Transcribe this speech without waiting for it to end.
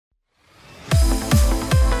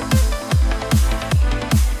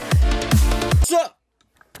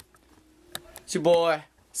It's your boy,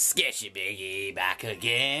 Sketchy Biggie, back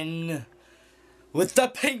again with the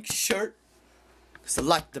pink shirt, cause I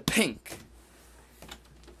like the pink.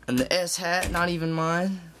 And the S hat, not even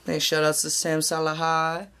mine. Thanks, shout outs to Sam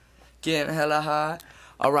Salahai, getting hella high.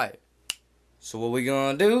 Alright, so what we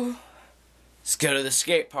gonna do? Let's go to the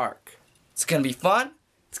skate park. It's gonna be fun,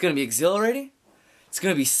 it's gonna be exhilarating, it's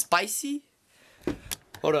gonna be spicy.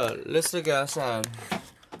 Hold on, let's look outside.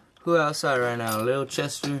 Who outside right now? Little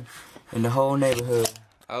Chester and the whole neighborhood.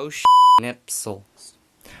 Oh nipsels.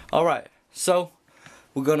 Alright, so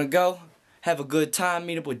we're gonna go have a good time,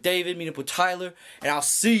 meet up with David, meet up with Tyler, and I'll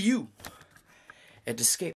see you at the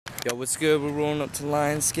skate park. Yo, what's good? We're rolling up to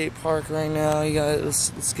Lion Skate Park right now. You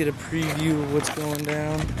guys, let's get a preview of what's going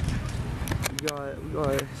down. We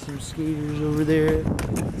got some skaters over there.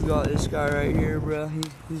 We got this guy right here, bro.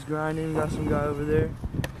 He's grinding. We got some guy over there.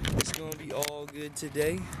 It's gonna be all good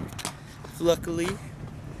today. Luckily,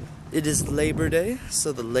 it is Labor Day,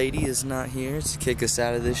 so the lady is not here to kick us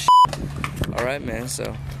out of this shit. Alright, man,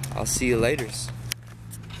 so I'll see you later.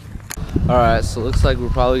 Alright, so it looks like we're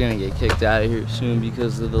probably gonna get kicked out of here soon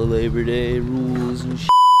because of the Labor Day rules and shit.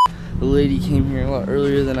 The lady came here a lot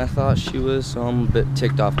earlier than I thought she was, so I'm a bit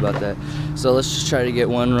ticked off about that. So let's just try to get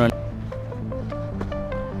one run.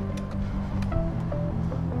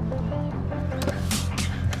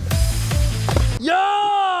 Yo!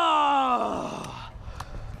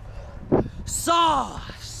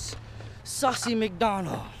 Saucy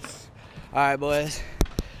McDonald's. Alright, boys.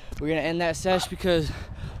 We're gonna end that sesh because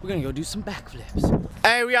we're gonna go do some backflips.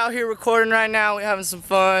 Hey, we out here recording right now. We're having some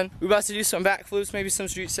fun. We're about to do some backflips, maybe some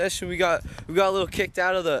street session. We got a little kicked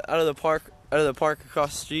out of the park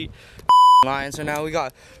across the street. Lions. So now we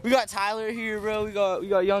got Tyler here, bro. We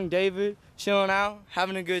got young David chilling out,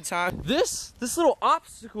 having a good time. This little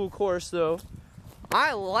obstacle course though,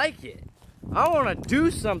 I like it. I want to do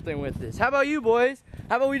something with this. How about you, boys?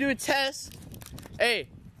 How about we do a test? Hey,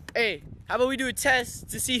 how about we do a test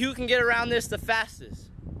to see who can get around this the fastest?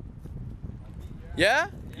 Yeah?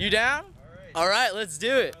 You down? All right, let's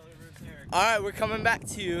do it. All right, we're coming back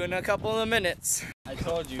to you in a couple of minutes. I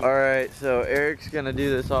told you. All right, so Eric's gonna do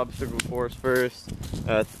this obstacle course first.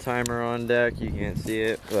 The timer on deck, you can't see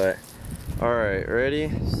it, but all right,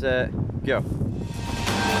 ready, set, go.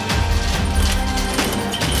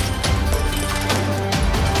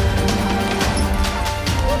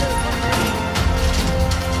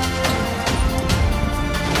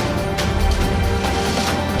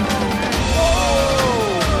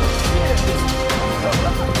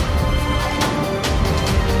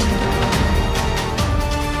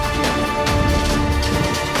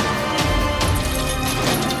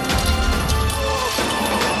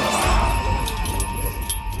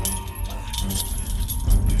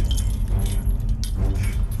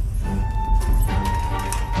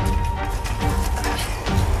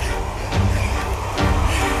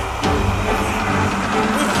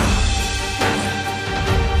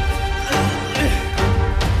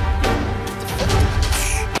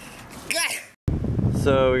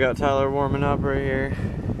 So we got Tyler warming up right here.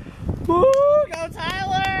 Woo! Go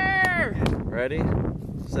Tyler! Ready,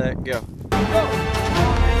 set, go. Go! You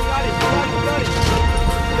got it.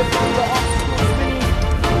 The obstacle spinning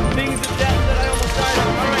things of death that I almost died on.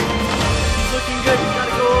 Alright, he's looking good. He's got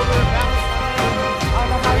to go over and balance on it. I don't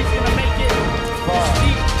know how he's going to make it. Oh.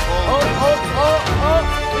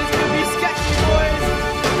 This could be sketchy, boys.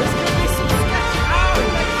 This could be some sketchy. Oh, he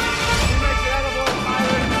makes it out of one,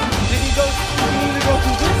 Tyler. Then he goes, we need to go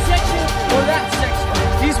through this section or that section.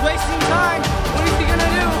 He's wasting time. What is he going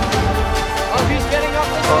to do? Oh, he's getting up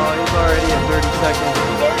this Oh, he's already at 30 seconds.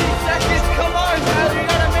 30 seconds, come on, Tyler, you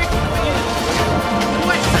gotta make it win.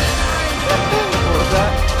 Wait. What was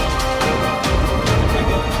that?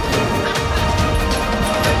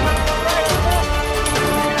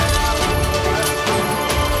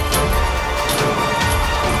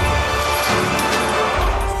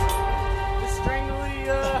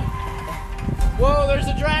 Whoa, there's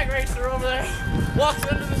a drag racer over there. Walks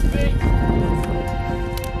under this thing.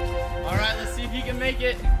 Alright, let's see if you can make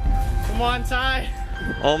it. Come on, Ty.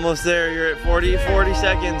 Almost there, you're at 40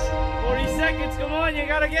 seconds. 40 seconds, come on, you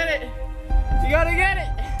gotta get it. You gotta get it.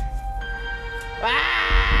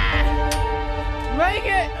 Ah! Make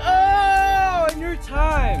it! Oh, in your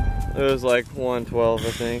time. It was like 1:12,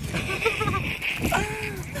 I think.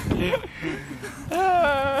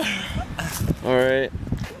 All right,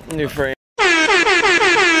 new frame.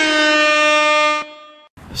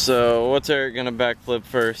 So, what's Eric gonna backflip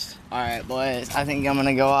first? Alright, boys, I think I'm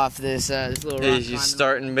gonna go off this little rock. Is you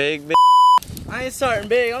starting big? I ain't starting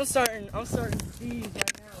big. I'm starting speed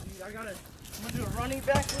right now, dude. I'm gonna do a running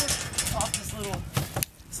backflip off this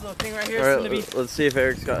little thing right here is All gonna be. let's see if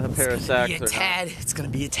Eric's got a pair of sacks or not. It's gonna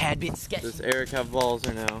be a tad bit sketchy. Does Eric have balls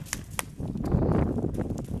or no?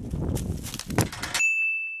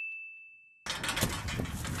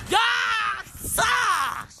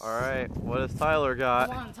 All right, what does Tyler got?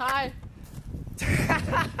 Come on, Ty.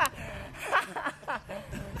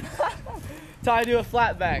 Ty, do a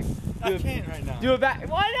flat back. I can't right now. Do a back.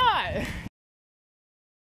 Why not?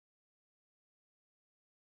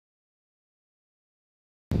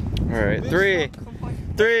 All right, three,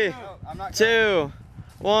 two,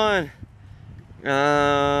 one.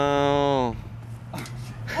 Oh.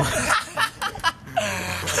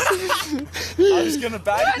 I was gonna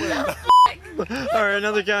backflip. All right,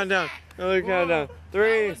 another countdown. Another countdown.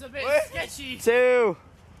 Three, That was a bit sketchy. 2,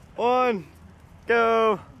 1,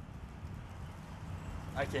 go.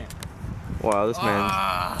 I can't. Wow, this man.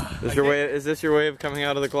 Is this your way of coming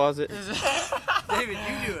out of the closet? David,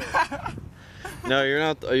 you do it. No, you're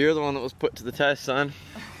not. You're the one that was put to the test, son.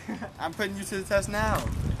 I'm putting you to the test now.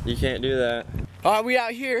 You can't do that. All right, we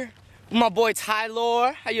out here with my boy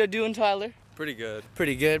Tyler. How you doing, Tyler? Pretty good.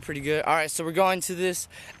 Pretty good, pretty good. All right, so we're going to this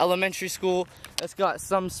elementary school that's got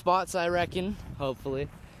some spots, I reckon, hopefully.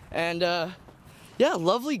 And yeah,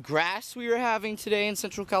 lovely grass we were having today in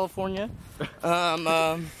Central California.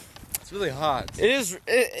 It's really hot.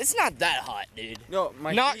 It's not that hot, dude. No,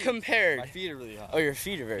 Not compared. My feet are really hot. Oh, your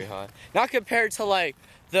feet are very hot. Not compared to like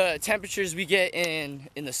the temperatures we get in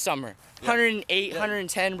the summer. 108,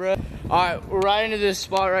 110, bro. All right, we're right into this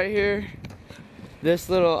spot right here. This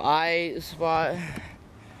little eye spot.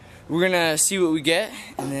 We're gonna see what we get,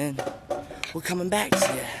 and then we're coming back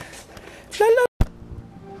to you. La, la.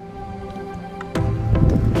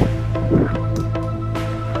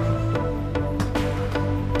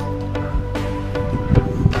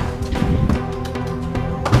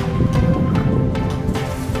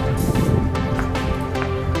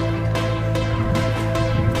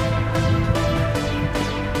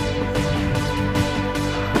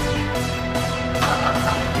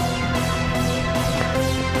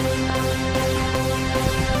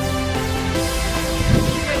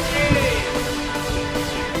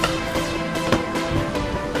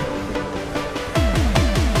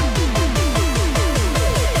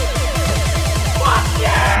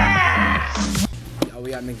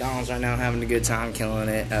 We at McDonald's right now, having a good time, killing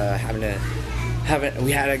it.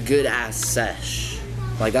 We had a good ass sesh.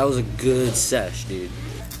 Like that was a good sesh, dude.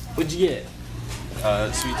 What'd you get?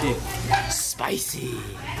 Sweet tea. Spicy.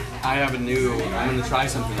 I have I'm gonna try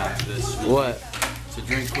something after this. What? So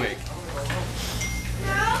drink quick.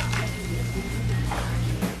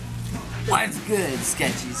 What's good,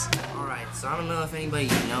 sketchies? Alright, so I don't know if anybody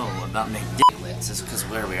know about McDicklets, just because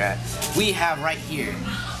where we're at. We have right here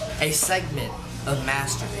a segment of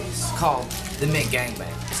Masterpiece called the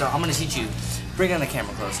McGangbang. So I'm gonna teach you, bring on the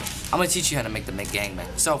camera closer. I'm gonna teach you how to make the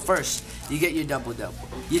McGangbang. So first, you get your double-double.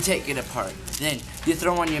 You take it apart. Then you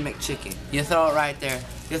throw on your McChicken. You throw it right there.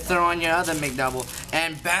 You throw on your other McDouble.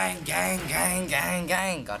 And bang, gang, gang, gang,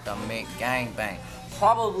 gang. Got the McGangbang.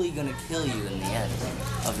 Probably gonna kill you in the end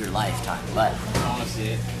of your lifetime, but I wanna see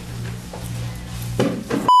it.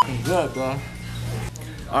 good, bro.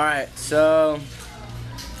 Alright, so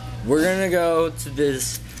we're gonna go to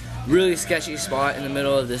this really sketchy spot in the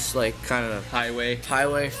middle of this like kind of Highway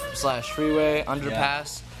slash freeway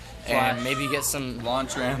underpass, and maybe get some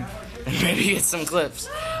launch ramp. and maybe get some clips.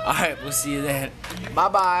 Alright, we'll see you then. Bye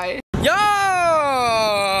bye. Yo!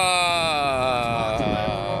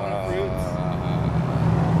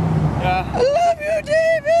 Yeah. I love you,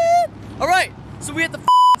 David! Alright, so we at the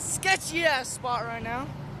sketchy ass spot right now.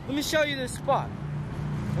 Let me show you this spot.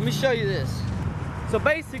 Let me show you this. So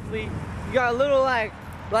basically, you got a little like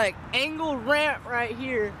angled ramp right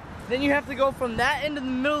here. Then you have to go from that end to the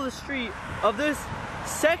middle of the street of this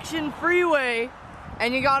section freeway,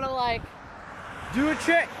 and you gotta like do a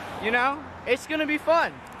trick, you know? It's gonna be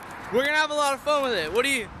fun. We're gonna have a lot of fun with it. What do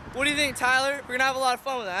you think, Tyler? We're gonna have a lot of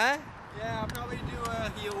fun with it, huh? Yeah, I'll probably do a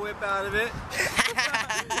heel whip out of it.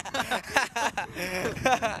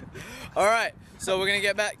 Alright, so we're gonna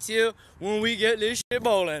get back to you when we get this shit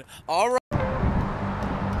bowling. Alright.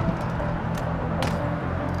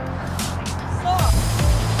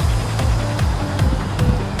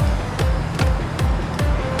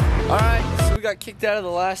 Alright, so we got kicked out of the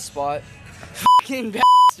last spot. Fucking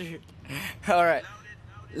bastard. Alright.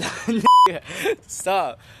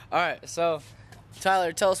 Stop. Alright, so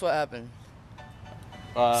Tyler, tell us what happened.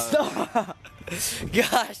 Stop.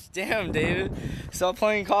 Gosh damn, David. Stop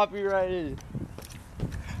playing copyrighted.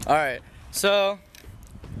 Alright, so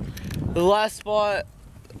the last spot,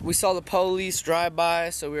 we saw the police drive by,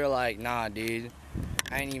 so we were like, nah, dude.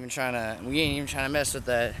 we ain't even trying to mess with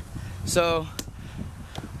that. So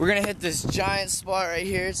we're gonna hit this giant spot right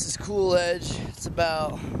here. It's this cool ledge. It's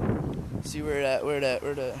about, see where it at,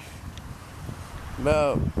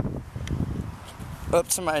 about up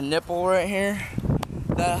to my nipple right here,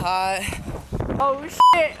 that high. Oh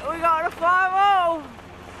shit, we got a 5-0.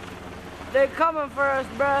 They coming for us,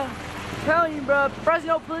 bruh. I'm telling you, bruh,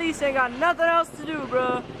 Fresno police ain't got nothing else to do,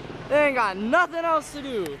 bruh. They ain't got nothing else to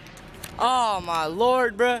do. Oh my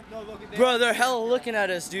lord, bruh. Bro, they're hella looking at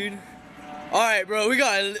us, dude. Alright, bro, we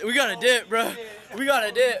gotta dip, bro. We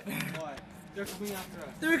gotta dip. They're coming after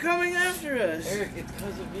us. They're coming after us. Eric, it's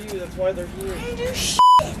because of you. That's why they're here. They do shit.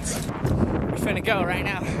 We're finna go right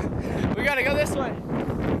now. We gotta go this way.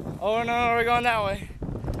 Oh no, we're going that way.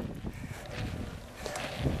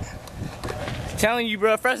 Telling you,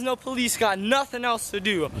 bro, Fresno police got nothing else to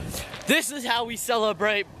do. This is how we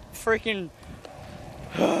celebrate freaking.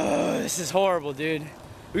 This is horrible, dude.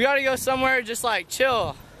 We gotta go somewhere just like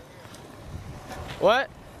chill. What?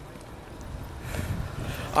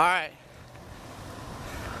 Alright.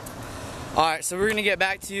 Alright, so we're gonna get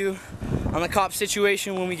back to you on the cop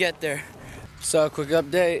situation when we get there. So, quick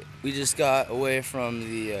update. We just got away from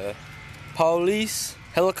the police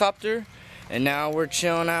helicopter, and now we're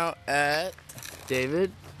chilling out at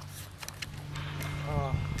David.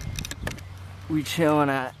 We chilling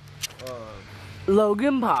at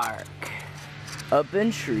Logan Park, up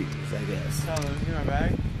in trees, I guess. Oh, let me get my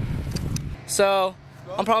bag. So,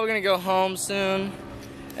 I'm probably gonna go home soon,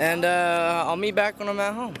 and I'll meet back when I'm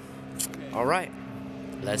at home. Okay. All right,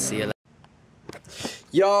 let's see you later.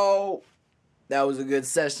 Yo, that was a good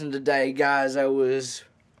session today, guys. That was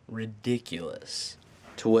ridiculous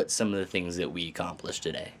to what some of the things that we accomplished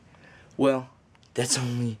today. Well, that's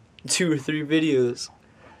only 2 or 3 videos.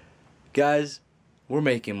 Guys, we're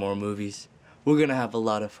making more movies. We're gonna have a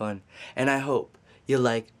lot of fun, and I hope you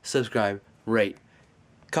like, subscribe, rate,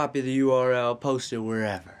 copy the URL, post it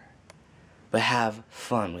wherever. But have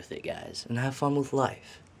fun with it, guys, and have fun with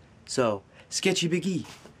life. So, Sketchy Big E,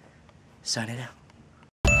 signing out.